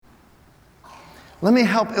Let me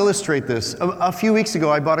help illustrate this. A few weeks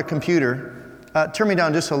ago, I bought a computer. Turn me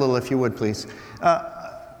down just a little if you would, please.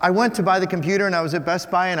 I went to buy the computer, and I was at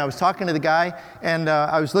Best Buy, and I was talking to the guy, and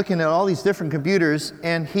I was looking at all these different computers,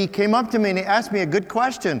 and he came up to me and he asked me a good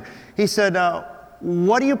question. He said,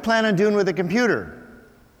 what do you plan on doing with the computer?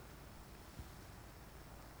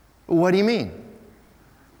 What do you mean?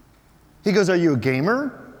 He goes, are you a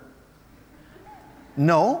gamer?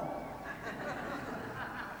 No.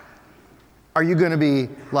 Are you going to be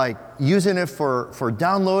like using it for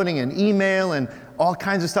downloading and email and all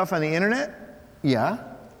kinds of stuff on the internet? Yeah.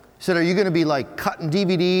 He said, are you going to be like cutting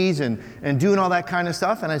DVDs and doing all that kind of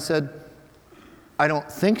stuff? And I said, I don't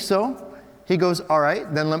think so. He goes, all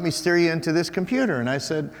right, then let me steer you into this computer. And I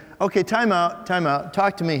said, okay, time out,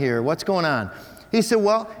 talk to me here. What's going on? He said,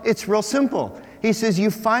 well, it's real simple. He says,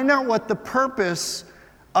 you find out what the purpose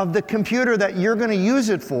of the computer that you're going to use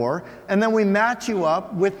it for, and then we match you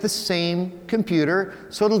up with the same computer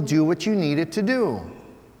so it'll do what you need it to do.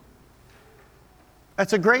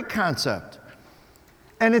 That's a great concept.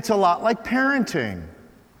 And it's a lot like parenting.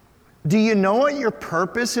 Do you know what your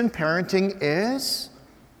purpose in parenting is?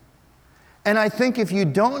 And I think if you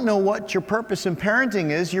don't know what your purpose in parenting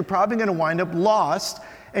is, you're probably going to wind up lost,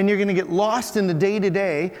 and you're going to get lost in the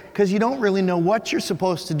day-to-day because you don't really know what you're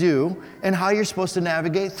supposed to do and how you're supposed to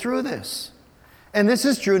navigate through this. And this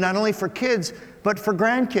is true not only for kids, but for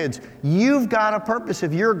grandkids. You've got a purpose.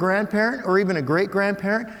 If you're a grandparent or even a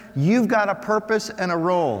great-grandparent, you've got a purpose and a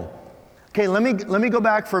role. Okay, let me go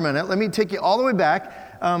back for a minute. Let me take you all the way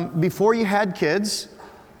back. Before you had kids,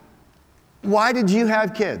 why did you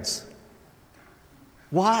have kids?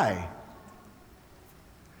 Why?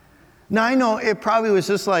 Now, I know it probably was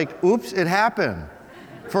just like, oops, it happened.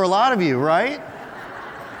 For a lot of you, right?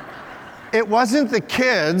 It wasn't the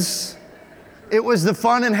kids. It was the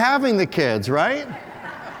fun in having the kids, right?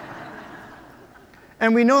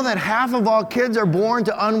 And we know that half of all kids are born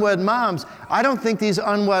to unwed moms. I don't think these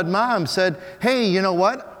unwed moms said, hey, you know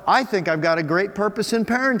what? I think I've got a great purpose in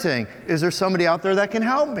parenting. Is there somebody out there that can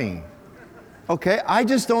help me? Okay, I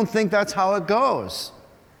just don't think that's how it goes.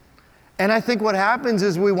 And I think what happens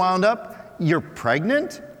is we wound up, you're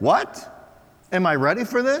pregnant? What? Am I ready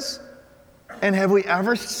for this? And have we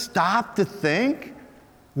ever stopped to think,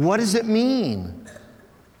 what does it mean?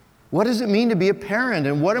 What does it mean to be a parent?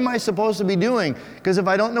 And what am I supposed to be doing? Because if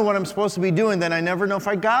I don't know what I'm supposed to be doing, then I never know if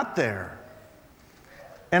I got there.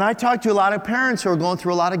 And I talk to a lot of parents who are going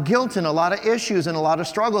through a lot of guilt and a lot of issues and a lot of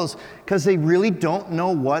struggles because they really don't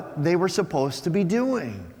know what they were supposed to be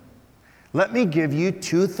doing. Let me give you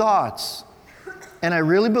two thoughts. And I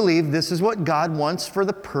really believe this is what God wants for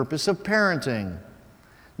the purpose of parenting.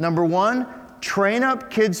 Number one, train up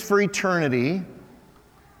kids for eternity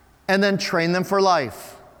and then train them for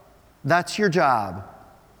life. That's your job.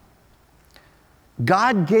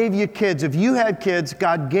 God gave you kids. If you had kids,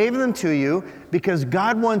 God gave them to you because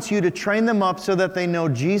God wants you to train them up so that they know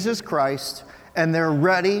Jesus Christ and they're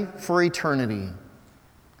ready for eternity.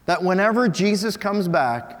 That whenever Jesus comes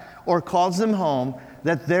back or calls them home,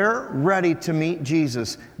 that they're ready to meet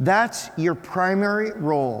Jesus. That's your primary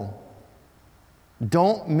role.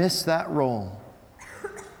 Don't miss that role.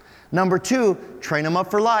 Number two, train them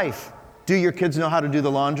up for life. Do your kids know how to do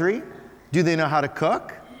the laundry? Do they know how to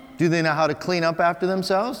cook? Do they know how to clean up after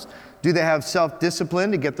themselves? Do they have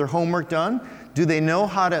self-discipline to get their homework done? Do they know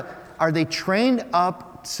are they trained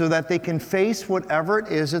up so that they can face whatever it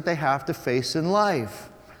is that they have to face in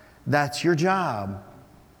life? That's your job.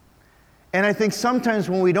 And I think sometimes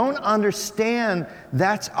when we don't understand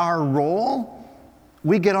that's our role,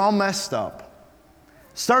 we get all messed up.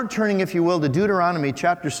 Start turning, if you will, to Deuteronomy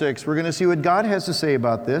chapter 6. We're going to see what God has to say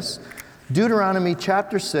about this. Deuteronomy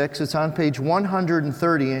chapter 6, it's on page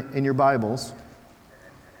 130 in your Bibles.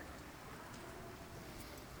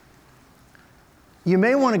 You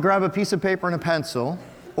may want to grab a piece of paper and a pencil,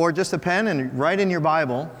 or just a pen and write in your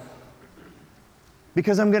Bible,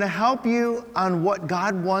 because I'm going to help you on what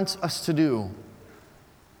God wants us to do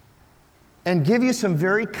and give you some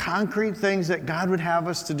very concrete things that God would have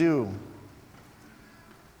us to do.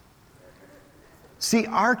 See,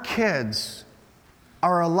 our kids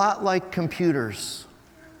are a lot like computers.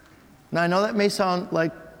 Now, I know that may sound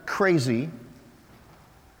like crazy.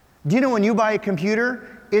 Do you know when you buy a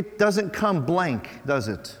computer, it doesn't come blank, does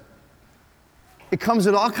it? It comes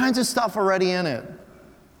with all kinds of stuff already in it.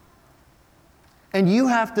 And you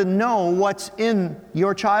have to know what's in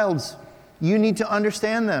your child's. You need to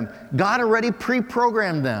understand them. God already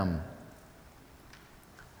pre-programmed them.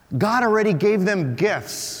 God already gave them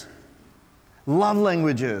gifts, love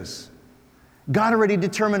languages. God already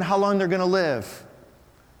determined how long they're going to live.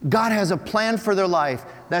 God has a plan for their life.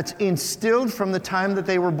 that's instilled from the time that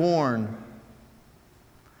they were born.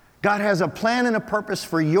 God has a plan and a purpose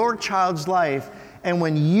for your child's life, and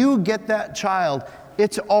when you get that child,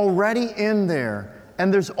 it's already in there.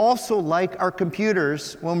 And there's also, like our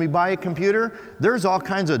computers, when we buy a computer, there's all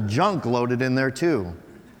kinds of junk loaded in there too.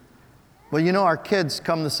 Well, you know, our kids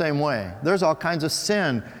come the same way. There's all kinds of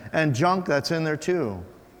sin and junk that's in there too.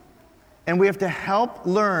 And we have to help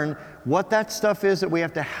learn what that stuff is, that we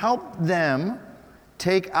have to help them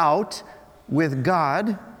take out with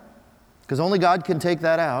God, because only God can take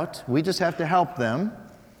that out. We just have to help them.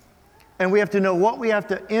 And we have to know what we have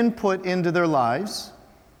to input into their lives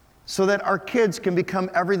so that our kids can become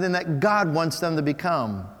everything that God wants them to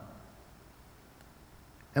become.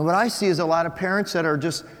 And what I see is a lot of parents that are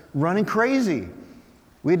just running crazy.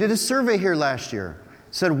 We did a survey here last year.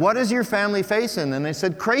 Said, what is your family facing? And they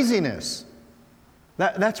said, craziness.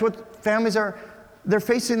 That's what families are. They're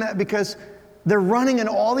facing that because they're running in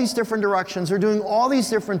all these different directions. They're doing all these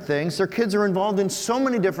different things. Their kids are involved in so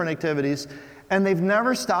many different activities. And they've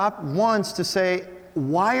never stopped once to say,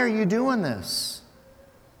 why are you doing this?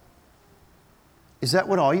 Is that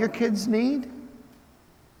what all your kids need?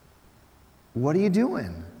 What are you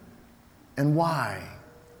doing? And why?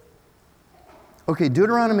 Okay,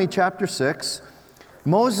 Deuteronomy chapter 6.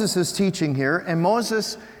 Moses is teaching here, and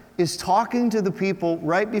Moses is talking to the people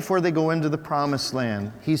right before they go into the promised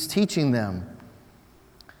land. He's teaching them.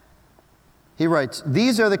 He writes,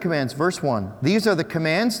 these are the commands, verse 1. These are the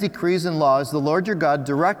commands, decrees, and laws the Lord your God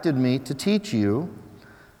directed me to teach you,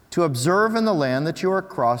 to observe in the land that you are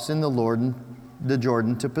crossing the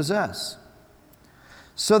Jordan to possess,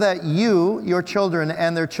 so that you, your children,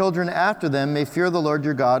 and their children after them may fear the Lord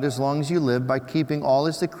your God as long as you live, by keeping all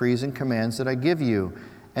his decrees and commands that I give you,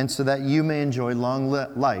 and so that you may enjoy long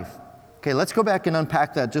life. Okay, let's go back and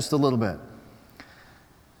unpack that just a little bit.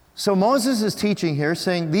 So Moses is teaching here,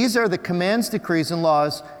 saying, these are the commands, decrees, and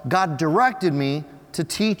laws God directed me to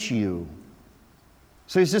teach you.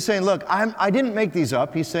 So he's just saying, look, I didn't make these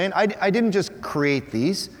up. He's saying, I didn't just create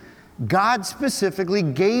these. God specifically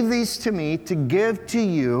gave these to me to give to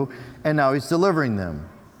you, and now he's delivering them.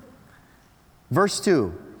 Verse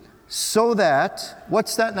 2, so that,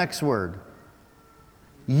 what's that next word?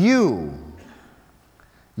 You,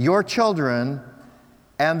 your children,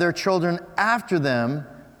 and their children after them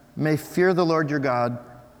may fear the Lord your God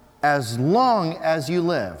as long as you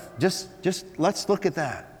live. Just let's look at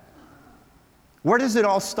that. Where does it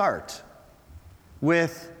all start?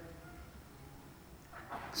 With,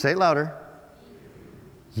 say it louder,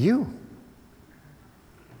 you.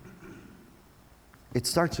 It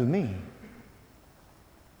starts with me.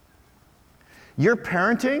 Your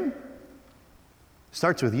parenting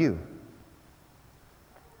starts with you.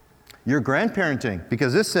 Your grandparenting,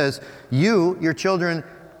 because this says you, your children,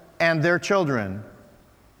 and their children.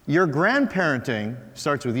 Your grandparenting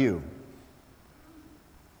starts with you.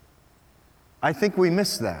 I think we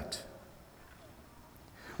miss that.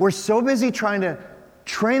 We're so busy trying to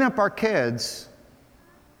train up our kids,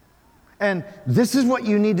 and this is what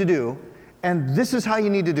you need to do, and this is how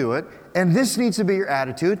you need to do it, and this needs to be your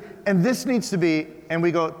attitude, and this needs to be, and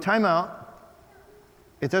we go, time out.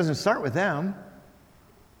 It doesn't start with them.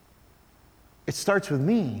 It starts with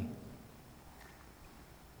me.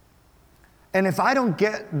 And if I don't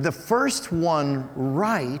get the first one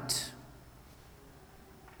right,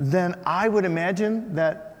 then I would imagine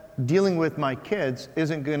that dealing with my kids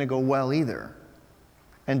isn't going to go well either.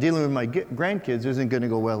 And dealing with my grandkids isn't going to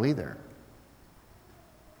go well either.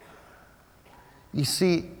 You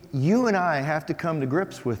see, you and I have to come to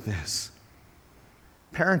grips with this.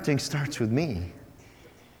 Parenting starts with me.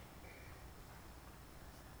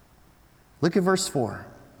 Look at verse 4.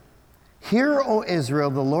 Hear, O Israel,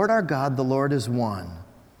 the Lord our God, the Lord is one.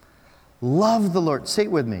 Love the Lord. Say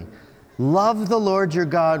it with me. Love the Lord your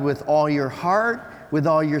God with all your heart, with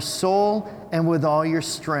all your soul, and with all your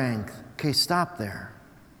strength. Okay, stop there.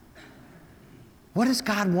 What does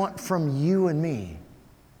God want from you and me?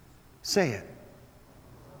 Say it.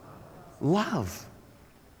 Love.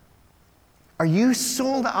 Are you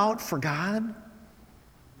sold out for God?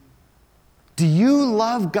 Do you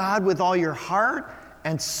love God with all your heart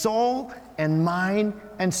and soul and mind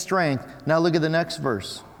and strength? Now look at the next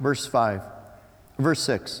verse, verse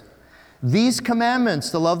 6. These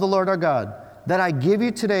commandments to love the Lord our God that I give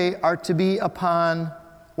you today are to be upon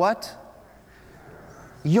what?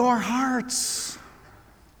 Your hearts.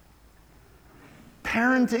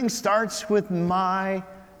 Parenting starts with my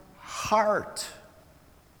heart.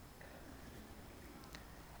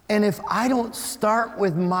 And if I don't start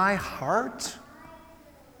with my heart,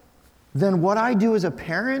 then what I do as a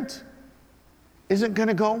parent isn't going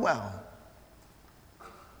to go well.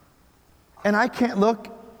 And I can't look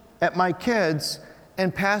at my kids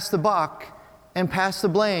and pass the buck and pass the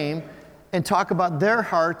blame and talk about their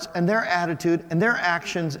hearts and their attitude and their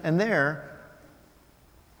actions and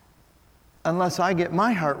unless I get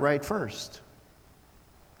my heart right first.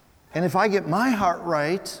 And if I get my heart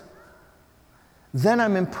right, then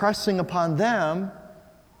I'm impressing upon them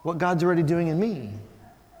what God's already doing in me.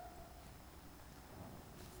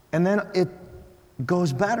 And then it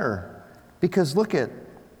goes better. Because look at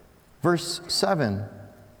verse 7.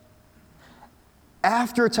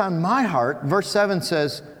 After it's on my heart, verse 7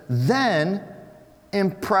 says, then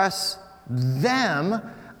impress them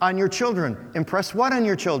on your children. Impress what on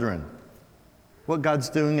your children? What God's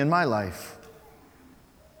doing in my life.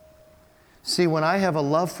 See, when I have a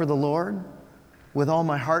love for the Lord with all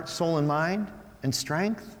my heart, soul, and mind and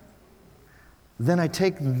strength, then I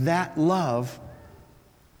take that love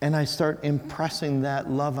and I start impressing that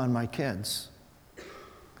love on my kids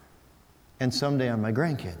and someday on my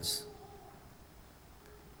grandkids.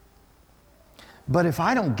 But if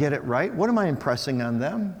I don't get it right, what am I impressing on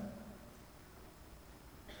them?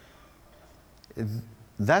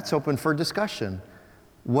 That's open for discussion.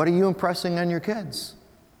 What are you impressing on your kids?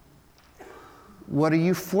 What are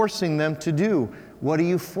you forcing them to do? What are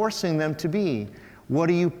you forcing them to be? What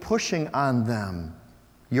are you pushing on them?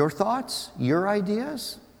 Your thoughts? Your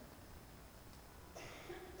ideas?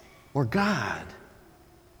 Or God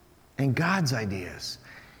and God's ideas?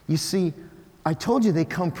 You see, I told you they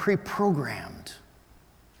come pre-programmed.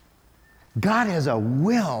 God has a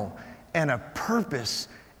will and a purpose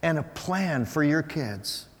and a plan for your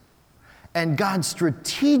kids. And God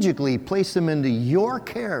strategically placed them into your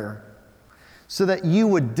care so that you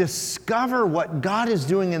would discover what God is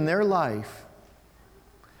doing in their life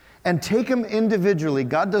and take them individually.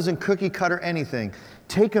 God doesn't cookie cutter anything.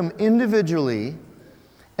 Take them individually,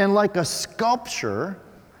 and like a sculpture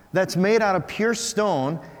that's made out of pure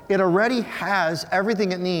stone, it already has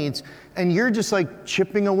everything it needs, and you're just like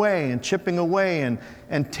chipping away and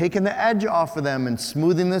taking the edge off of them and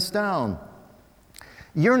smoothing this down.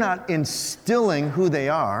 You're not instilling who they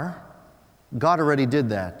are. God already did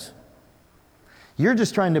that. You're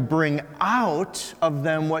just trying to bring out of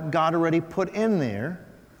them what God already put in there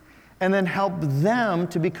and then help them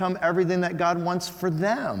to become everything that God wants for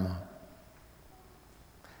them.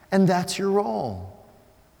 And that's your role.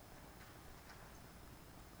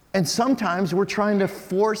 And sometimes we're trying to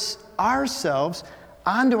force ourselves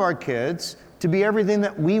onto our kids to be everything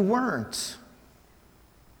that we weren't.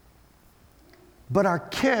 But our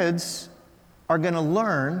kids are going to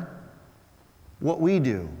learn what we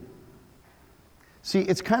do. See,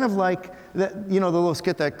 it's kind of like that, the little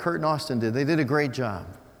skit that Kurt and Austin did. They did a great job.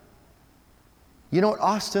 You know what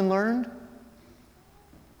Austin learned?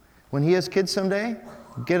 When he has kids someday,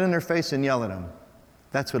 get in their face and yell at them.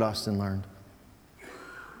 That's what Austin learned.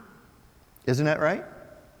 Isn't that right?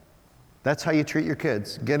 That's how you treat your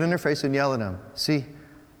kids. Get in their face and yell at them. See,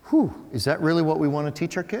 is that really what we want to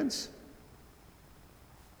teach our kids?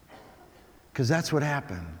 Because that's what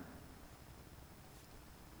happened.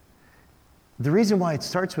 The reason why it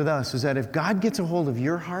starts with us is that if God gets a hold of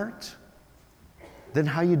your heart, then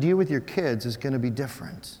how you deal with your kids is going to be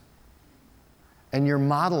different. And you're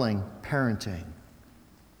modeling parenting.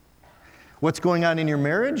 What's going on in your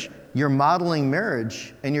marriage? You're modeling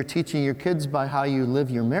marriage, and you're teaching your kids by how you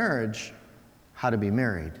live your marriage how to be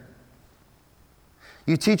married.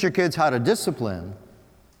 You teach your kids how to discipline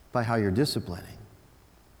by how you're disciplining.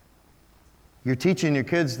 You're teaching your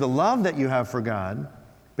kids the love that you have for God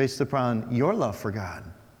based upon your love for God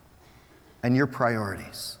and your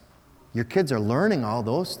priorities. Your kids are learning all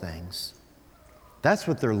those things. That's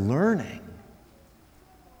what they're learning.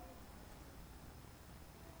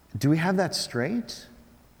 Do we have that straight?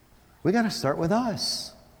 We got to start with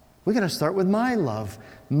us. We got to start with my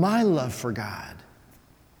love for God.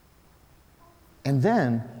 And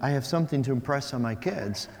then I have something to impress on my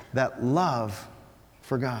kids, that love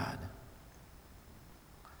for God.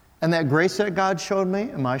 And that grace that God showed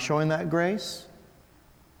me, am I showing that grace?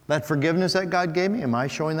 That forgiveness that God gave me, am I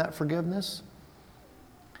showing that forgiveness?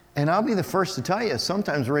 And I'll be the first to tell you,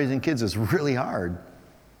 sometimes raising kids is really hard.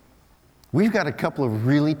 We've got a couple of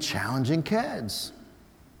really challenging kids.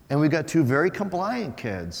 And we've got two very compliant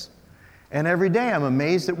kids. And every day I'm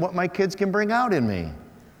amazed at what my kids can bring out in me.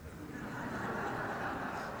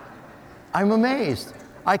 I'm amazed.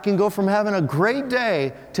 I can go from having a great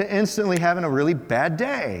day to instantly having a really bad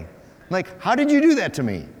day. Like, how did you do that to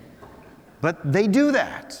me? But they do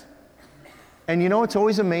that. And you know what's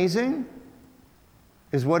always amazing?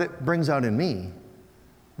 Is what it brings out in me,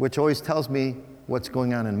 which always tells me what's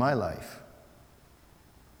going on in my life.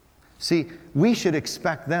 See, we should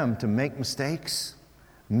expect them to make mistakes,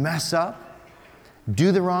 mess up,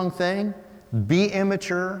 do the wrong thing, be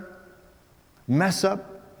immature, mess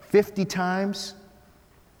up 50 times,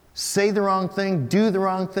 say the wrong thing, do the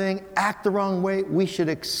wrong thing, act the wrong way. We should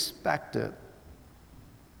expect it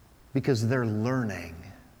because they're learning.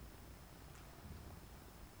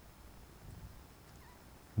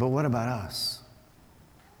 But what about us?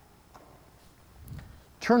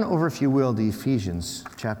 Turn over, if you will, to Ephesians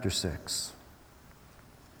chapter 6.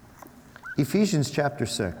 Ephesians chapter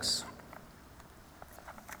 6.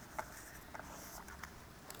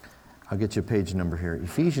 I'll get you a page number here.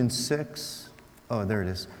 Ephesians 6. Oh, there it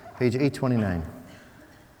is. Page 829.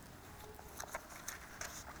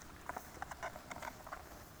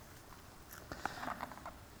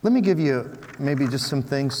 Let me give you maybe just some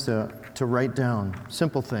things to write down,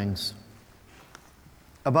 simple things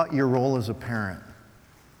about your role as a parent.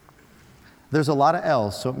 There's a lot of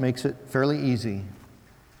L's, so it makes it fairly easy.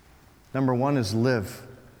 Number one is live.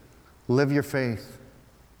 Live your faith.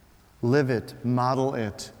 Live it. Model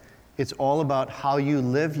it. It's all about how you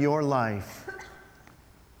live your life.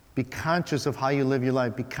 Be conscious of how you live your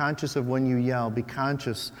life. Be conscious of when you yell. Be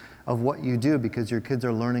conscious of what you do because your kids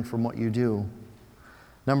are learning from what you do.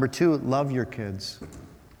 Number two, love your kids.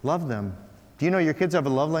 Love them. Do you know your kids have a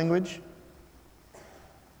love language?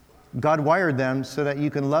 God wired them so that you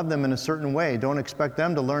can love them in a certain way. Don't expect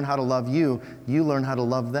them to learn how to love you. You learn how to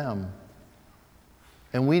love them.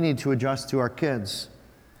 And we need to adjust to our kids.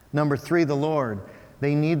 Number three, the Lord.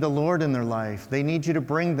 They need the Lord in their life. They need you to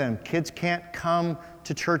bring them. Kids can't come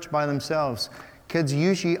to church by themselves. Kids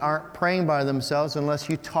usually aren't praying by themselves unless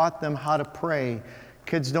you taught them how to pray.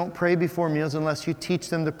 Kids don't pray before meals unless you teach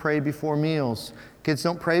them to pray before meals. Kids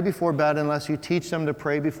don't pray before bed unless you teach them to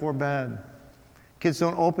pray before bed. Kids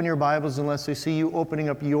don't open your Bibles unless they see you opening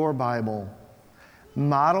up your Bible.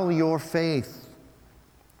 Model your faith,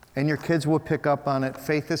 and your kids will pick up on it.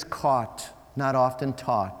 Faith is caught, not often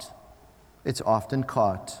taught. It's often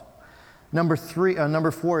caught. Number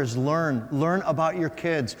four is learn. Learn about your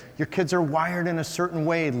kids. Your kids are wired in a certain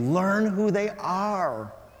way. Learn who they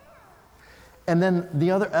are. And then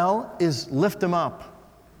the other L is lift them up.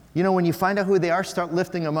 You know, when you find out who they are, start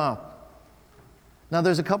lifting them up. Now,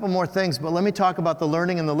 there's a couple more things, but let me talk about the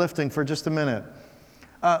learning and the lifting for just a minute.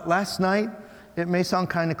 Last night, it may sound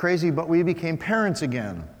kind of crazy, but we became parents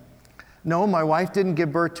again. No, my wife didn't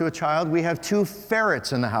give birth to a child. We have 2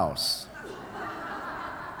 ferrets in the house.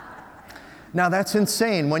 Now, that's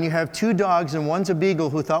insane when you have 2 dogs and one's a beagle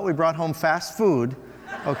who thought we brought home fast food,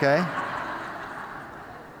 okay?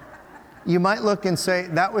 You might look and say,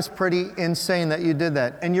 that was pretty insane that you did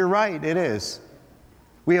that. And you're right, it is.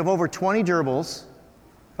 We have over 20 gerbils,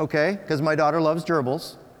 okay, because my daughter loves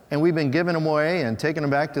gerbils. And we've been giving them away and taking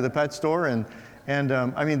them back to the pet store. And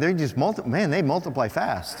I mean, they just they multiply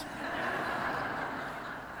fast.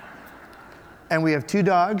 And we have 2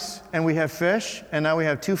 dogs, and we have fish, and now we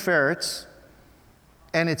have 2 ferrets.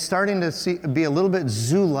 And it's starting to be a little bit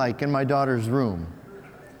zoo-like in my daughter's room.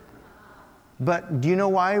 But do you know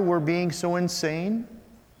why we're being so insane?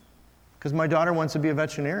 Because my daughter wants to be a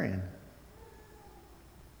veterinarian.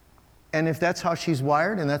 And if that's how she's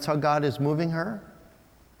wired and that's how God is moving her,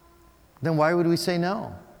 then why would we say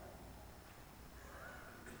no?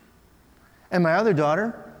 And my other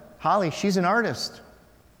daughter, Holly, she's an artist.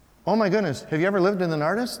 Oh my goodness, have you ever lived with an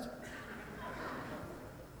artist?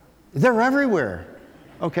 They're everywhere,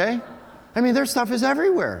 okay? I mean, their stuff is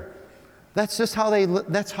everywhere. That's just how they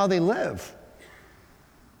live.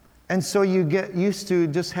 And so you get used to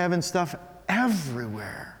just having stuff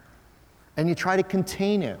everywhere. And you try to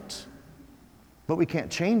contain it. But we can't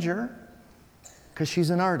change her because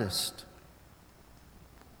she's an artist.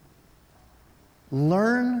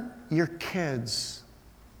 Learn your kids.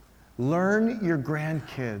 Learn your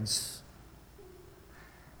grandkids.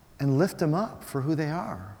 And lift them up for who they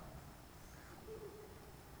are.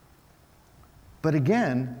 But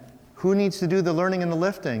again, who needs to do the learning and the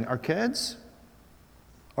lifting? Our kids?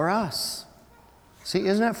 Or us? See,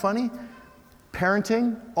 isn't that funny?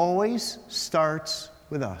 Parenting always starts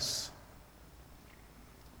with us.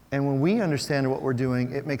 And when we understand what we're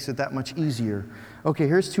doing, it makes it that much easier. Okay,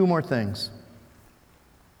 here's 2 more things.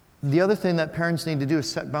 The other thing that parents need to do is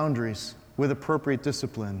set boundaries with appropriate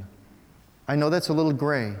discipline. I know that's a little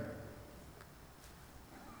gray.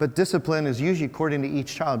 But discipline is usually according to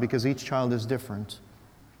each child because each child is different.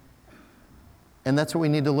 And that's what we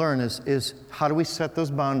need to learn is how do we set those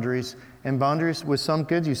boundaries? And boundaries, with some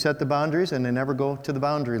kids, you set the boundaries and they never go to the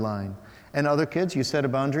boundary line. And other kids, you set a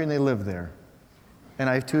boundary and they live there. And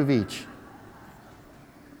I have 2 of each.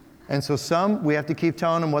 And so some, we have to keep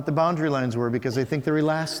telling them what the boundary lines were because they think they're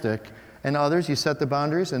elastic. And others, you set the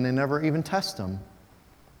boundaries and they never even test them.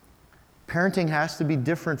 Parenting has to be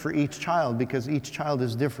different for each child because each child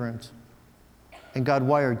is different. And God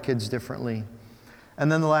wired kids differently. And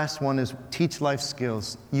then the last one is teach life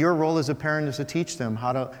skills. Your role as a parent is to teach them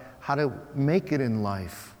how to make it in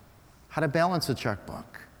life, how to balance a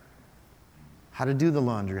checkbook, how to do the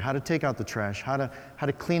laundry, how to take out the trash, how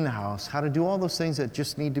to clean the house, how to do all those things that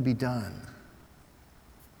just need to be done.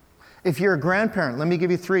 If you're a grandparent, let me give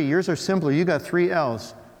you 3. Yours are simpler. You got 3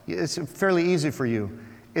 L's. It's fairly easy for you.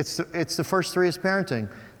 It's the first 3 is parenting.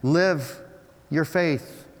 Live your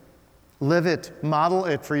faith. Live it. Model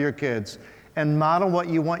it for your kids. And model what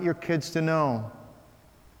you want your kids to know.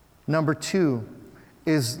 Number 2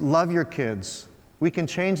 is love your kids. We can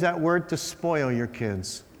change that word to spoil your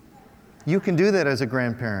kids. You can do that as a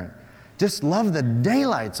grandparent. Just love the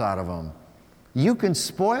daylights out of them. You can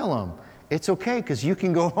spoil them. It's okay because you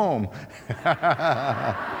can go home.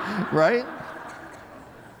 Right?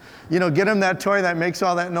 You know, get them that toy that makes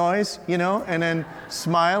all that noise, you know, and then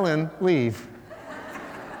smile and leave.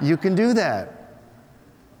 You can do that.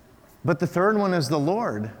 But the third one is the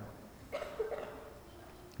Lord.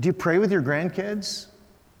 Do you pray with your grandkids?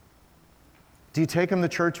 Do you take them to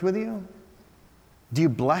church with you? Do you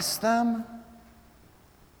bless them?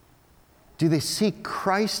 Do they see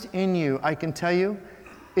Christ in you? I can tell you,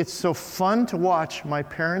 it's so fun to watch my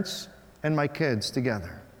parents and my kids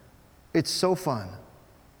together. It's so fun.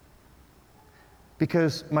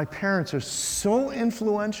 Because my parents are so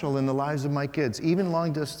influential in the lives of my kids, even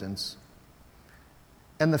long distance.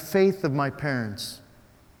 And the faith of my parents,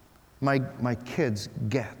 my kids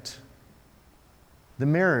get. The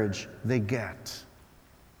marriage, they get.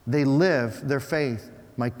 They live their faith.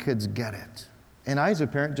 My kids get it. And I, as a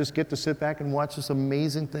parent, just get to sit back and watch this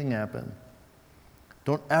amazing thing happen.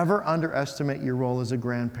 Don't ever underestimate your role as a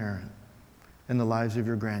grandparent in the lives of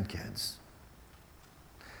your grandkids.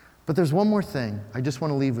 But there's one more thing I just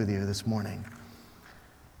want to leave with you this morning.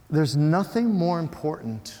 There's nothing more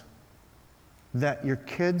important that your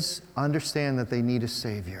kids understand that they need a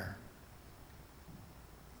Savior.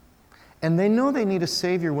 And they know they need a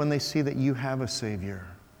Savior when they see that you have a Savior.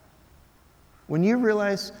 When you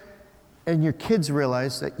realize, and your kids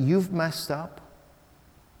realize that you've messed up,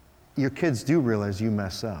 your kids do realize you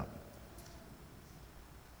mess up.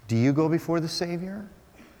 Do you go before the Savior?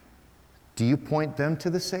 Do you point them to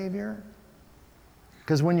the Savior?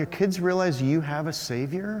 Because when your kids realize you have a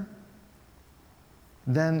Savior,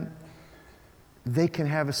 then they can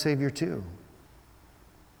have a Savior too.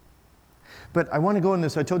 But I want to go in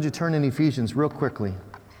this. I told you to turn in Ephesians real quickly.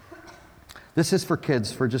 This is for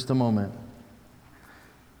kids for just a moment.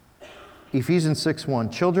 Ephesians 6:1,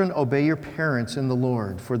 children, obey your parents in the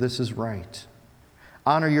Lord, for this is right.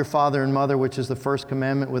 Honor your father and mother, which is the first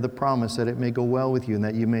commandment with a promise that it may go well with you and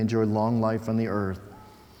that you may enjoy long life on the earth.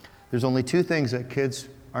 There's only 2 things that kids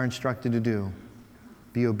are instructed to do.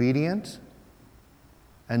 Be obedient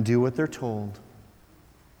and do what they're told.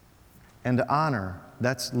 And to honor,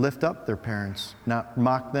 that's lift up their parents, not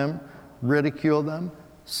mock them, ridicule them,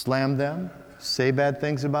 slam them, say bad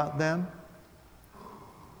things about them.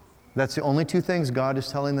 That's the only 2 things God is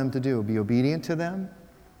telling them to do. Be obedient to them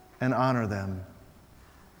and honor them.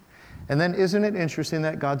 And then isn't it interesting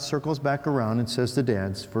that God circles back around and says to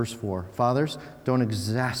dads, verse 4, fathers, don't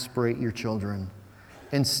exasperate your children.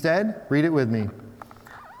 Instead, read it with me,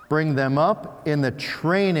 bring them up in the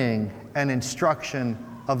training and instruction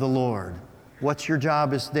of the Lord. What's your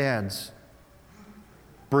job as dads?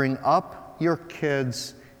 Bring up your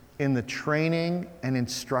kids in the training and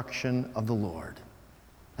instruction of the Lord.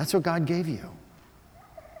 That's what God gave you.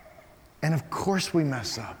 And of course we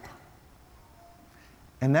mess up.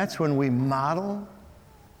 And that's when we model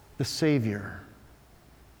the Savior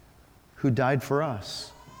who died for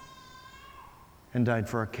us and died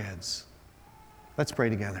for our kids. Let's pray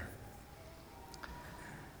together.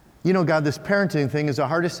 You know, God, this parenting thing is the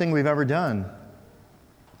hardest thing we've ever done.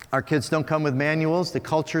 Our kids don't come with manuals. The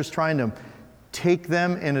culture's trying to take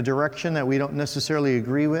them in a direction that we don't necessarily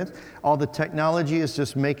agree with. All the technology is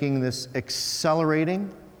just making this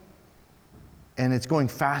accelerating, and it's going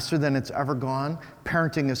faster than it's ever gone.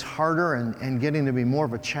 Parenting is harder and getting to be more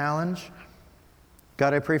of a challenge.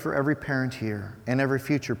 God, I pray for every parent here and every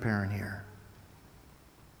future parent here,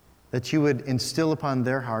 that you would instill upon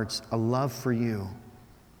their hearts a love for you.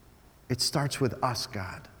 It starts with us,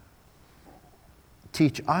 God.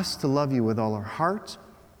 Teach us to love you with all our heart,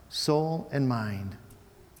 soul, and mind,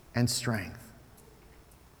 and strength,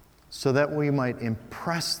 so that we might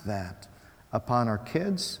impress that upon our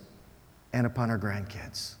kids and upon our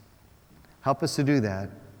grandkids. Help us to do that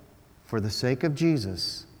for the sake of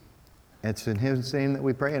Jesus. It's in His name that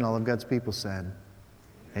we pray, and all of God's people said,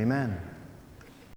 amen.